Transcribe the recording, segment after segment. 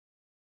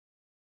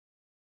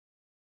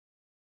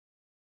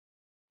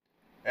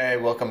Hey,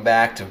 welcome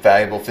back to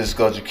Valuable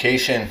Physical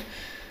Education.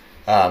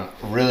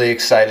 Really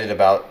excited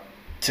about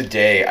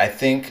today. I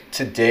think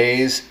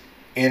today's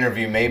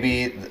interview may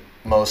be the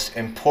most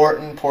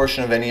important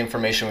portion of any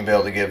information we've been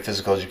able to give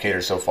physical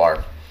educators so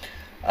far.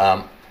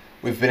 Um,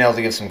 we've been able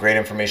to give some great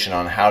information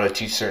on how to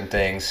teach certain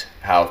things,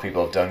 how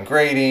people have done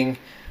grading,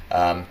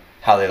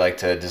 how they like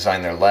to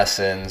design their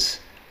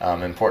lessons,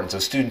 importance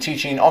of student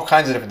teaching, all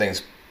kinds of different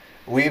things.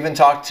 We even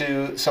talked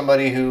to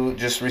somebody who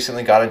just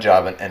recently got a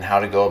job and how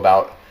to go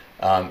about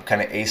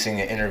kind of acing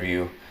an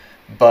interview.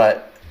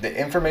 But the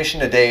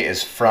information today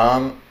is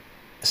from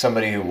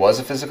somebody who was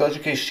a physical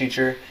education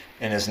teacher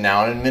and is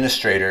now an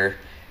administrator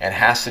and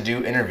has to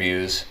do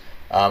interviews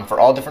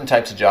for all different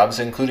types of jobs,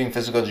 including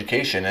physical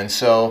education. And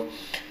so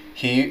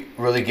he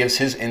really gives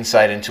his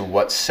insight into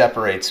what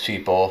separates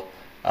people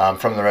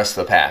from the rest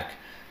of the pack.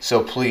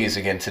 So please,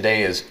 again,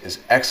 today is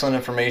excellent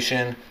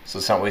information. So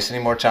let's not waste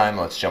any more time.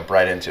 Let's jump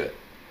right into it.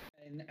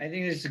 And I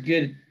think this is a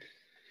good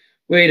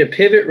way to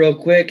pivot real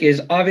quick is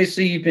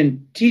obviously you've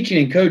been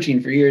teaching and coaching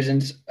for years,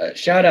 and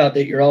shout out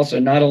that you're also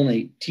not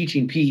only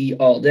teaching PE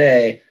all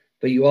day,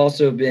 but you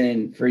also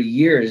been for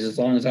years, as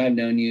long as I've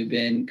known you,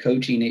 been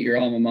coaching at your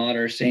alma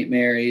mater, St.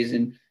 Mary's,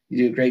 and you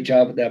do a great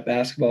job with that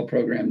basketball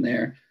program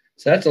there.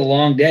 So that's a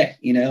long day,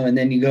 and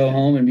then you go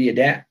home and be a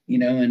dad,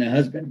 and a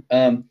husband.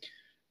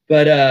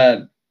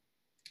 But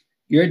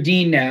you're a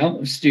dean now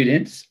of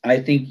students. I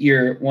think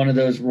you're one of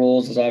those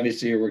roles is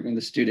obviously you're working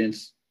with the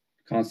students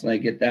constantly. I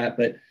get that,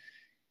 but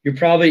you're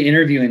probably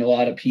interviewing a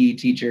lot of PE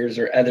teachers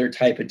or other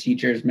type of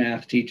teachers,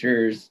 math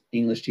teachers,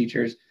 English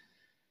teachers.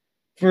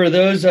 For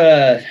those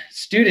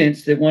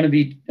students that want to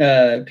be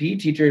PE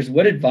teachers,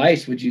 what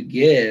advice would you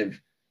give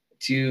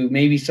to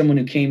maybe someone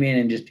who came in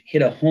and just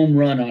hit a home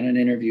run on an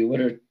interview? What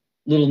are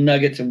little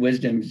nuggets of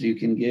wisdoms you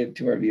can give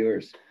to our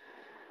viewers?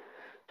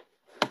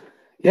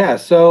 Yeah,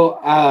 so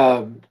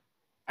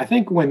I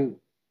think when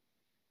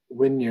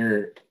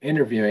you're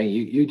interviewing,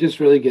 you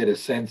just really get a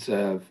sense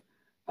of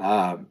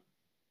um,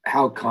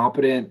 how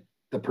competent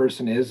the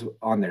person is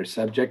on their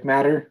subject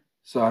matter.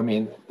 So I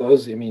mean,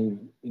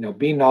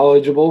 being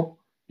knowledgeable,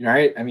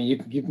 right? I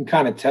mean, you can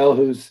kind of tell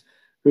who's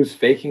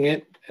faking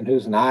it and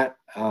who's not,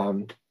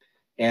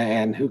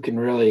 and who can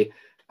really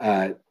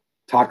uh,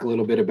 talk a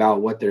little bit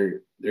about what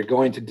they're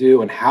going to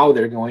do and how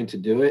they're going to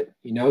do it.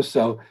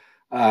 So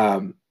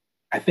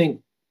I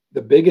think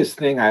the biggest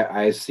thing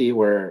I see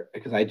where,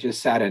 because I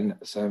just sat in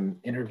some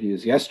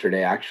interviews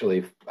yesterday,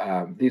 actually,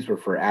 these were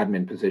for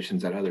admin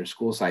positions at other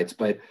school sites,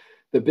 but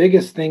the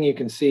biggest thing you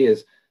can see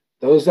is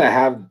those that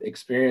have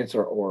experience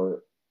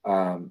or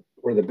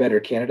the better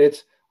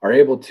candidates are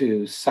able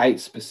to cite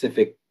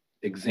specific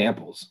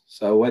examples.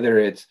 So whether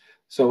it's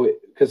so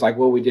because like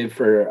what we did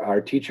for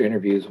our teacher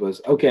interviews was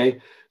okay,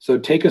 so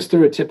take us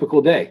through a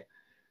typical day,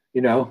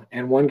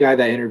 and one guy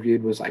that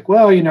interviewed was like,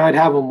 well, I'd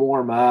have them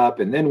warm up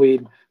and then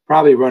we'd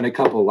probably run a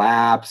couple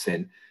laps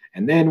and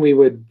then we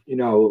would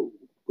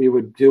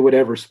do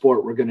whatever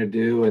sport we're going to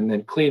do and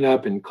then clean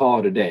up and call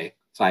it a day.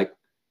 It's like,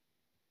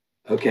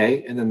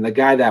 okay. And then the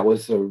guy that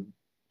was the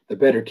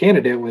better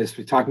candidate was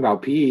talking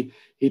about PE.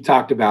 He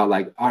talked about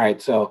like, all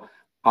right, so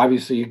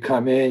obviously you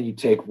come in, you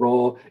take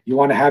roll, you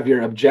want to have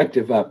your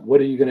objective up.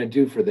 What are you going to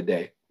do for the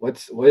day?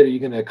 What are you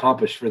going to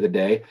accomplish for the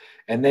day?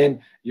 And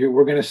then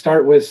we're going to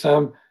start with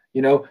some,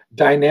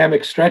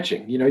 dynamic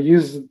stretching,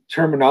 use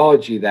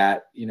terminology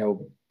that,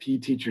 PE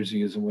teachers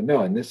use and would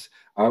know. And this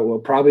will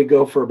probably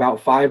go for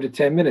about 5 to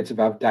 10 minutes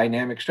about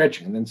dynamic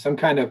stretching and then some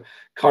kind of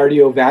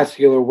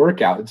cardiovascular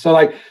workout. And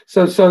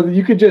so so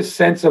you could just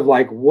sense of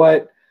like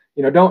what,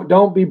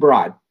 don't be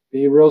broad,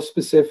 be real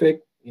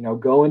specific,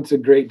 go into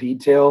great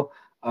detail.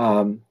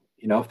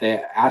 If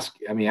they ask,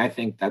 I mean, I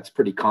think that's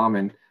pretty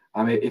common.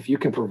 If you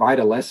can provide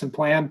a lesson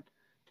plan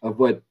of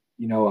what,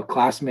 a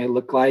class may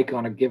look like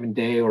on a given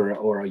day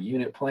or a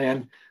unit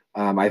plan,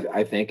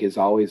 I think is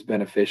always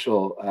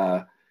beneficial,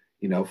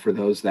 for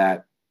those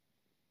that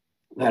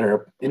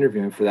are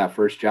interviewing for that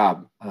first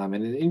job.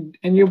 And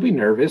you'll be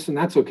nervous, and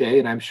that's okay.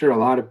 And I'm sure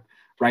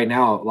right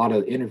now, a lot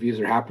of interviews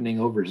are happening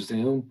over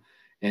Zoom.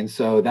 And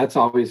so that's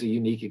always a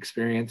unique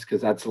experience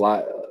because that's a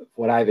lot of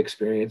what I've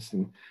experienced.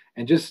 And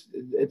just,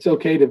 it's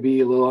okay to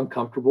be a little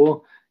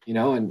uncomfortable,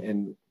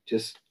 and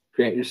just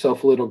grant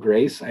yourself a little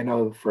grace. I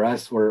know for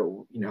us, we're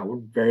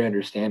very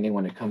understanding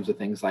when it comes to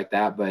things like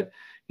that. But,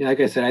 like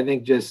I said, I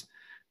think just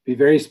be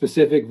very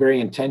specific,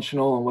 very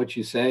intentional on what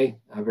you say,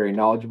 very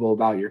knowledgeable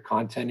about your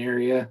content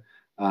area,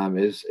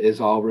 is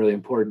all really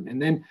important.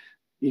 And then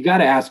you got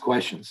to ask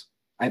questions.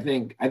 I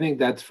think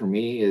that's for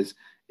me is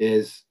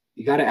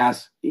you got to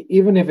ask,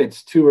 even if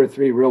it's two or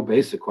three real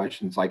basic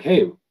questions, like,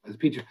 hey, as a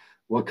teacher,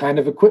 what kind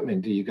of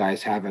equipment do you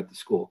guys have at the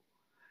school?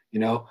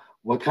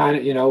 What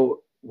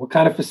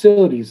kind of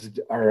facilities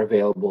are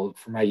available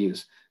for my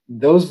use?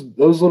 Those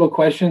little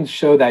questions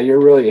show that you're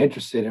really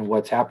interested in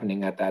what's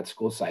happening at that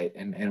school site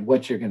and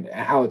what you're going to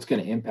how it's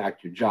going to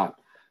impact your job.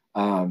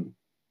 um,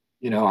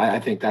 I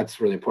think that's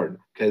really important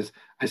because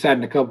I sat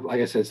in a couple,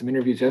 like I said, some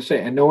interviews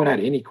yesterday and no one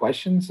had any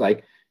questions.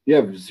 Like you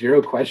have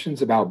 0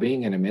 questions about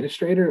being an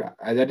administrator.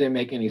 That didn't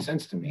make any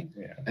sense to me.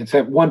 Yeah.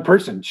 Except one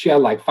person, she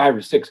had like 5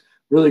 or 6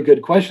 really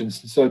good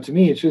questions. So to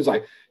me, she was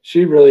like,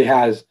 she really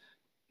has,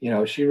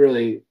 she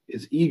really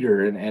is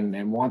eager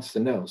and wants to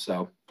know.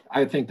 So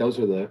I think those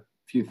are the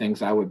few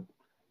things I would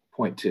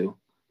point to.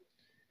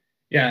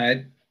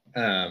 Yeah.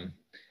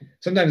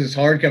 Sometimes it's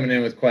hard coming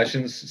in with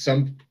questions.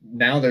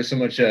 Now there's so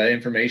much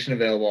information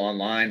available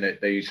online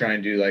that you try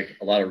and do like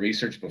a lot of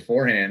research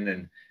beforehand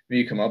and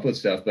maybe come up with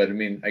stuff. But I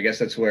mean, I guess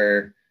that's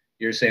where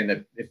you're saying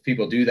that if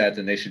people do that,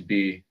 then they should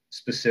be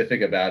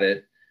specific about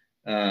it.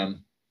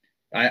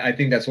 I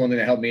think that's one thing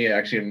that helped me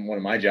actually in one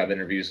of my job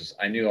interviews. Was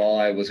I knew all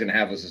I was going to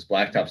have was this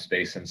blacktop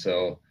space. And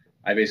so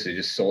I basically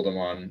just sold them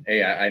on,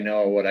 hey, I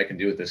know what I can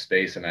do with this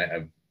space. And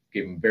I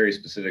gave them very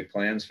specific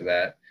plans for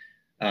that.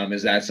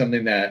 Is that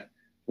something that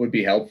would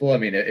be helpful? I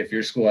mean, if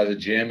your school has a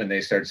gym and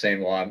they start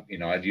saying, well,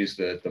 I'd use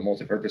the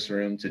multipurpose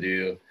room to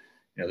do,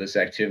 this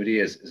activity,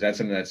 is that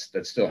something that's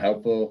still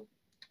helpful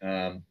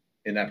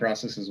in that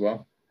process as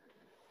well?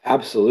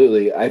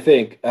 Absolutely. I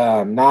think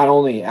not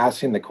only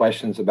asking the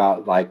questions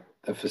about like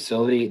the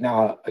facility.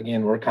 Now,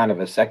 again, we're kind of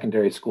a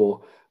secondary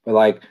school, but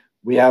like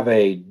we have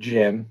a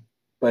gym,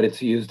 but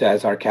it's used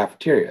as our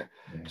cafeteria.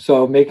 Yeah.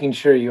 So making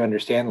sure you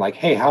understand like,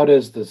 hey, how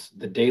does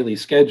the daily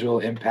schedule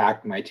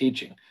impact my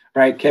teaching?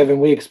 Right, Kevin,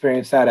 we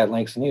experienced that at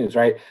Langston Hughes,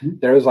 right? Mm-hmm.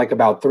 There was like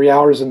about 3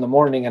 hours in the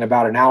morning and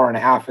about an hour and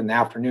a half in the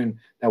afternoon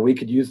that we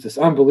could use this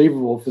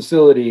unbelievable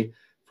facility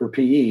for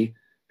PE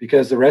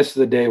because the rest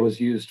of the day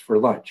was used for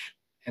lunch.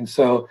 And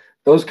so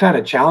those kind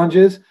of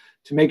challenges,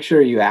 to make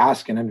sure you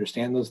ask and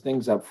understand those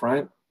things up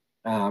front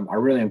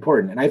are really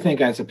important. And I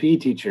think as a PE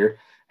teacher,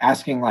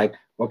 asking like,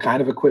 what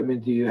kind of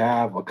equipment do you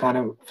have? What kind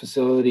of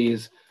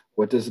facilities?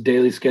 What does the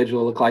daily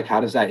schedule look like? How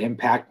does that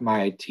impact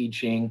my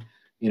teaching?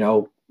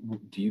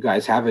 Do you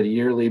guys have a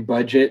yearly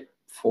budget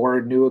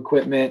for new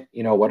equipment?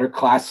 What are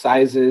class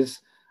sizes?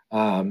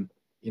 Are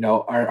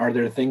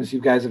there things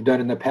you guys have done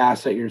in the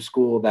past at your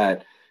school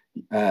that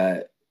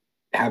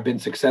have been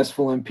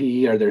successful in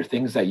PE? Are there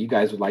things that you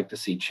guys would like to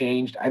see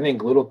changed? I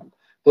think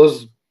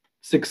those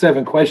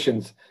 6-7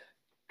 questions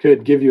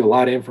could give you a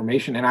lot of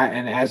information.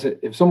 And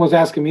if someone's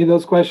asking me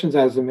those questions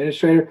as an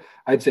administrator,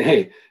 I'd say,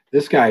 hey,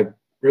 this guy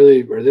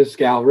really, or this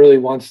gal really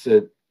wants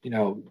to,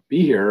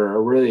 be here,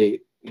 or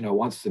really,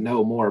 wants to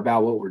know more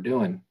about what we're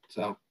doing.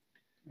 So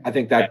I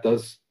think that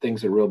those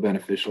things are real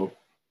beneficial.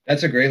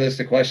 That's a great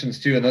list of questions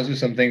too. And those are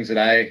some things that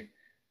I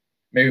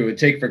maybe would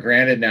take for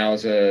granted now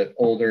as a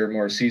older,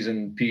 more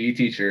seasoned PE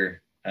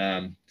teacher,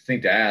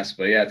 think to ask.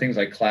 But yeah, things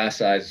like class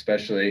size,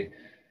 especially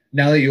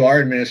now that you are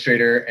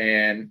administrator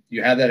and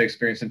you have that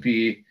experience in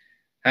PE,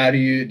 how do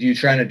you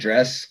try and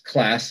address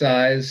class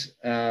size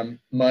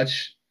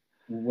much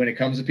when it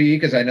comes to PE?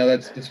 Because I know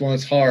that's one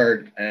that's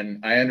hard,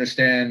 and I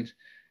understand,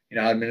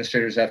 how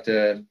administrators have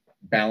to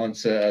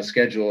balance a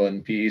schedule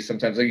in PE.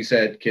 Sometimes, like you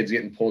said, kids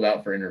getting pulled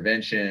out for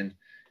intervention,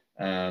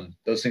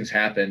 those things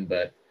happen.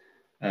 But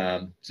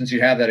since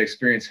you have that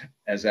experience,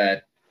 has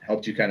that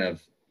helped you kind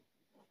of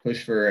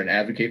push for and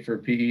advocate for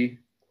PE?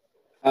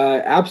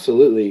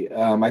 Absolutely.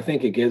 I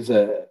think it gives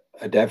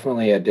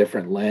definitely a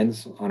different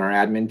lens on our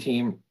admin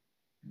team.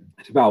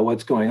 It's about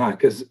what's going on.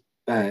 Because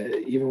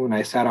even when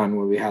I sat on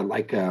where we had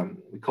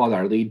we called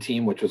our lead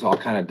team, which was all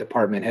kind of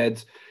department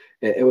heads,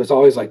 it was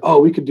always like, oh,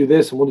 we could do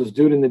this and we'll just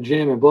do it in the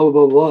gym and blah, blah,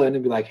 blah, blah. And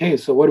it'd be like, hey,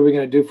 so what are we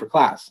going to do for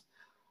class?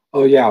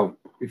 Oh, yeah,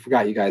 we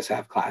forgot you guys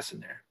have class in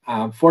there.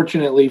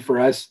 Fortunately for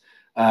us,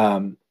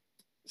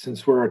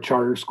 since we're a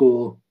charter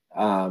school,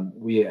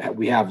 we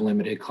have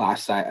limited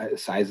class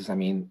sizes. I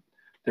mean,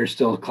 there's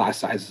still class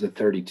sizes of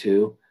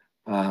 32.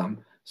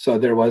 So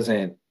there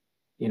wasn't,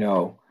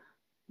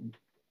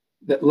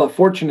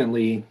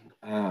 fortunately,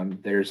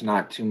 there's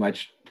not too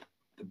much.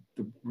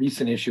 The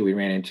recent issue we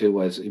ran into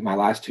was in my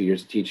last 2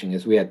 years of teaching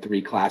is we had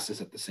 3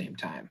 classes at the same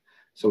time.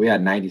 So we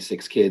had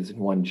 96 kids in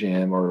one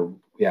gym, or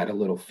we had a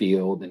little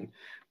field, and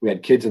we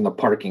had kids in the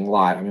parking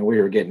lot. I mean, we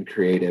were getting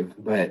creative,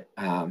 but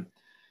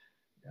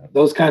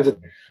those kinds of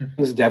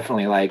things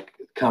definitely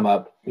come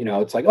up.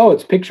 It's like, oh,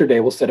 it's picture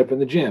day, we'll set up in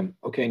the gym.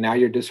 Okay, now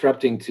you're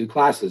disrupting 2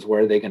 classes.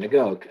 Where are they going to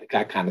go?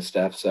 That kind of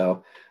stuff.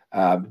 So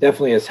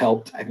definitely has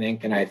helped, I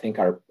think. And I think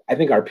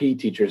our PE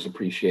teachers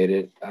appreciate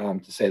it,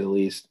 to say the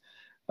least,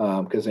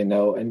 because they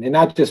know, and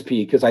not just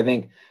PE, because I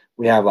think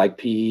we have like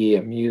PE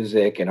and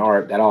music and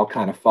art that all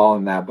kind of fall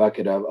in that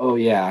bucket of, oh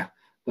yeah,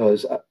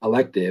 those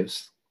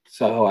electives.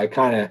 So I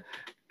kind of,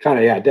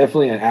 yeah,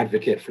 definitely an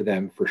advocate for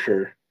them for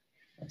sure.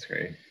 That's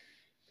great.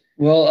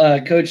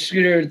 Well, Coach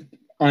Scooter,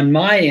 on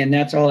my end,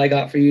 that's all I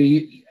got for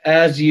you.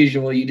 As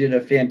usual, you did a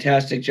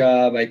fantastic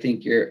job. I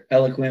think you're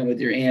eloquent with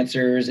your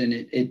answers, and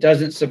it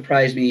doesn't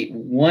surprise me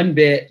one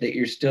bit that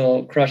you're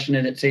still crushing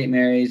it at St.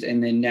 Mary's,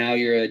 and then now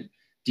you're a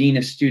dean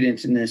of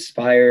students in the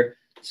Aspire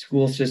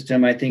school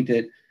system. I think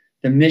that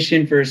the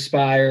mission for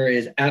Aspire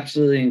is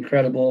absolutely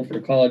incredible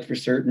for College for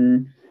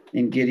Certain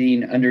and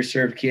getting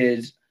underserved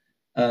kids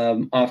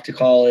off to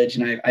college,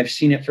 and I've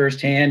seen it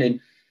firsthand. And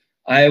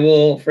I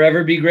will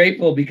forever be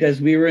grateful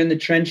because we were in the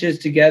trenches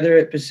together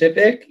at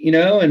Pacific,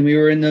 and we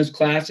were in those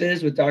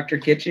classes with Dr.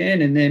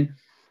 Kitchen, and then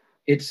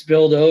it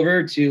spilled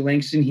over to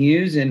Langston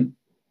Hughes, and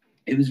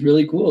it was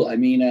really cool. I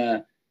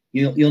mean,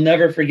 you'll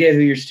never forget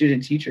who your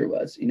student teacher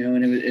was, and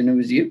it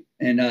was you.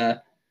 And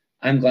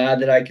I'm glad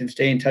that I can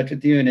stay in touch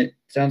with you. And it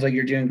sounds like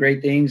you're doing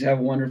great things, have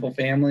a wonderful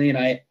family, and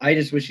I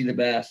just wish you the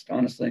best,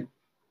 honestly.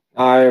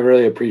 I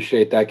really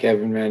appreciate that,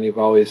 Kevin, man. You've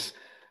always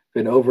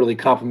been overly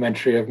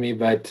complimentary of me,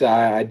 but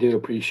I do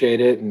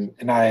appreciate it.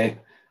 And I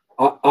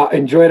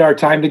enjoyed our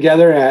time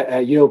together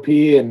at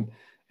UOP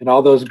and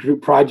all those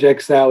group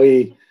projects that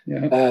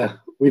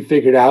we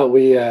figured out.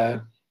 We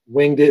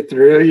winged it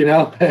through,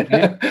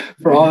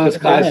 for all those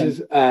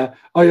classes.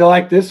 You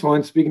like this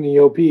one? Speaking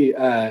of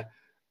UOP,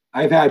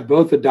 I've had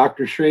both of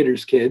Dr.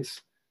 Schrader's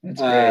kids.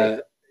 That's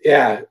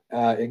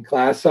great. In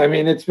class. So, I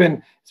mean, it's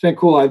been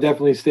cool. I've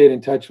definitely stayed in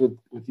touch with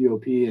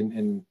UOP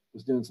and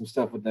was doing some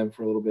stuff with them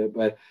for a little bit,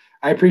 but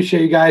I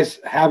appreciate you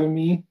guys having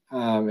me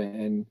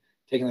and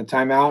taking the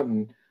time out.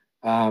 And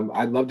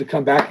I'd love to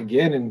come back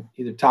again and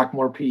either talk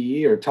more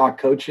PE or talk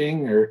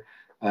coaching or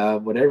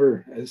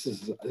whatever. This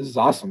is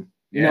awesome.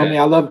 You know me,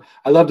 I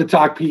love to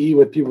talk PE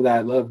with people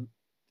that love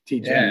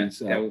teaching.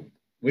 Yeah,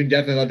 we'd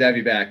definitely love to have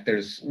you back.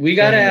 We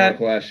gotta have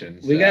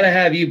questions. We gotta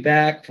have you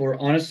back for,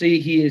 honestly,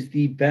 he is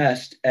the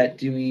best at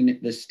doing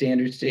the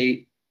standard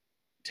state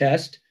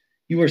test.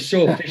 You were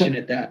so efficient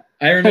at that.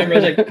 I remember I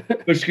was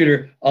like, Coach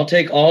Scooter, I'll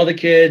take all the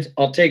kids,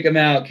 I'll take them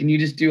out. Can you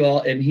just do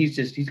all? And he's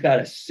got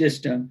a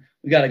system.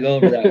 We got to go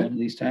over that one of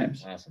these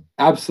times. Awesome.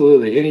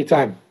 Absolutely.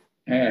 Anytime.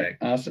 All right.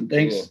 Awesome.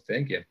 Thanks. Cool.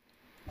 Thank you.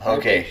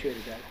 Okay.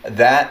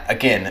 That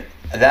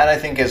I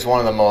think is one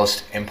of the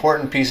most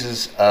important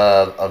pieces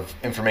of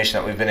information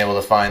that we've been able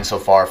to find so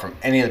far from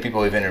any of the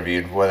people we've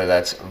interviewed, whether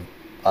that's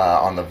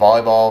on the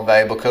volleyball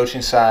valuable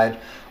coaching side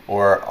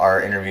or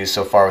our interviews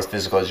so far with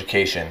physical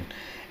education.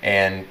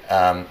 And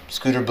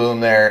Scooter Bloom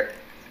there,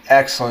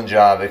 excellent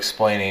job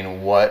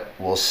explaining what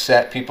will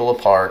set people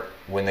apart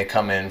when they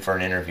come in for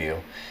an interview.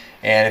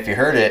 And if you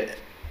heard it,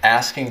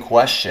 asking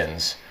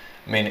questions,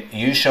 I mean,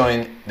 you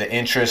showing the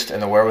interest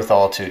and the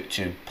wherewithal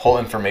to pull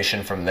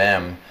information from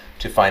them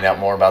to find out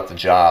more about the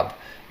job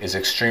is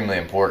extremely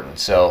important.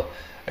 So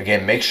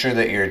again, make sure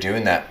that you're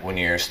doing that when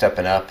you're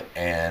stepping up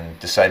and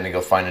deciding to go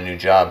find a new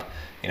job.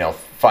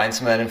 Find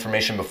some of that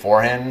information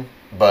beforehand,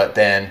 but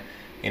then,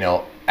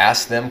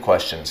 ask them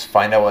questions,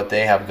 find out what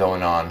they have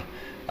going on,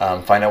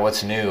 find out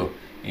what's new.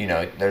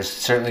 There's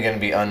certainly going to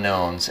be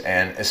unknowns,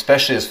 and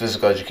especially as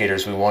physical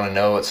educators, we want to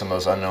know what some of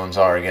those unknowns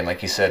are. Again,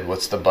 like you said,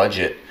 what's the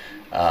budget?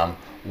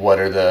 What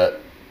are the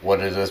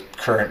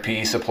current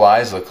PE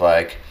supplies look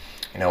like?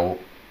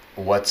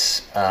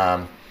 What's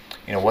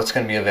what's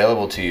going to be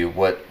available to you?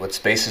 What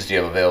spaces do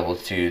you have available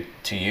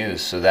to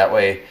use? So that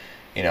way,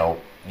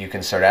 you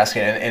can start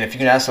asking, and if you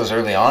can ask those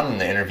early on in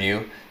the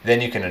interview, then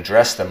you can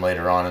address them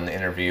later on in the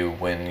interview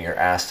when you're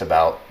asked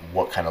about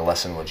what kind of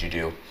lesson would you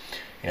do.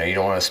 You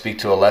don't want to speak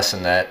to a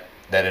lesson that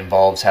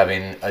involves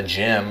having a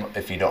gym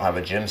if you don't have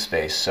a gym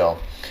space. So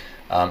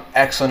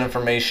excellent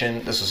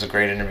information. This was a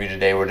great interview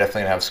today. We're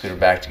definitely going to have Scooter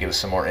back to give us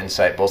some more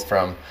insight, both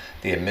from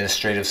the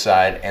administrative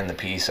side and the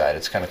PE side.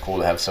 It's kind of cool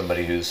to have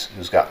somebody who's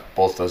got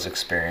both those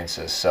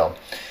experiences. So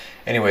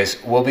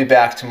anyways, we'll be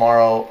back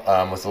tomorrow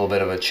with a little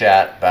bit of a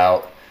chat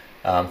about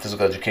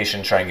physical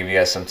education, try and give you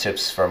guys some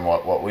tips from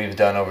what we've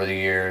done over the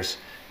years,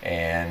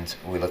 and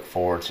we look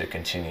forward to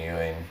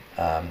continuing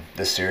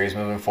this series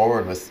moving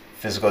forward with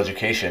physical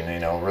education.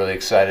 Really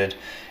excited,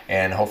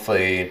 and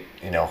hopefully,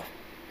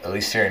 at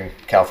least here in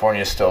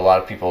California, still a lot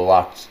of people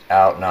locked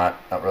out,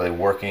 not really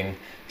working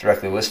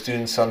directly with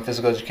students on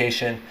physical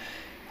education.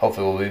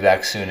 Hopefully we'll be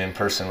back soon in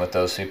person with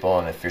those people,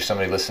 and if you're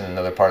somebody listening in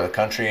another part of the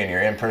country and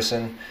you're in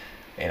person,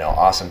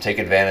 awesome. Take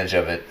advantage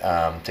of it.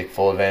 Take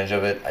full advantage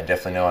of it. I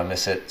definitely know I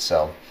miss it.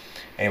 So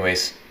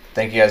anyways,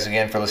 thank you guys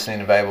again for listening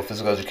to Valuable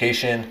Physical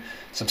Education.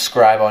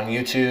 Subscribe on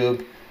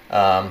YouTube.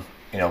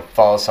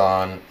 Follow us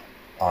on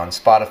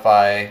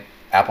Spotify,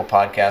 Apple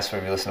Podcasts,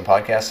 wherever you listen to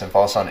podcasts, and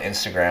follow us on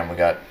Instagram. We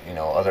got,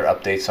 other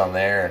updates on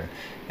there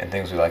and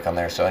things we like on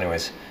there. So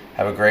anyways,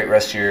 have a great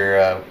rest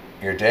of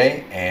your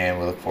day, and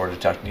we look forward to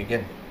talking to you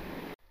again.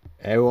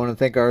 I want to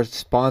thank our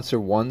sponsor,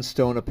 One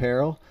Stone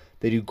Apparel.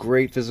 They do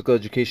great physical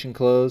education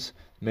clothes,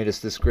 made us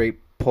this great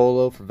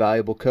polo for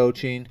valuable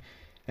coaching,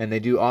 and they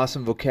do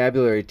awesome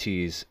vocabulary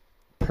tees,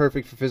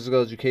 perfect for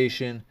physical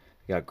education.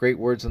 They got great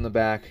words on the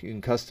back. You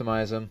can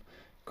customize them.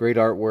 Great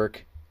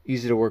artwork,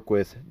 easy to work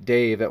with.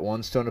 Dave at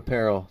One Stone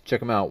Apparel. Check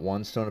them out,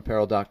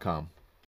 onestoneapparel.com.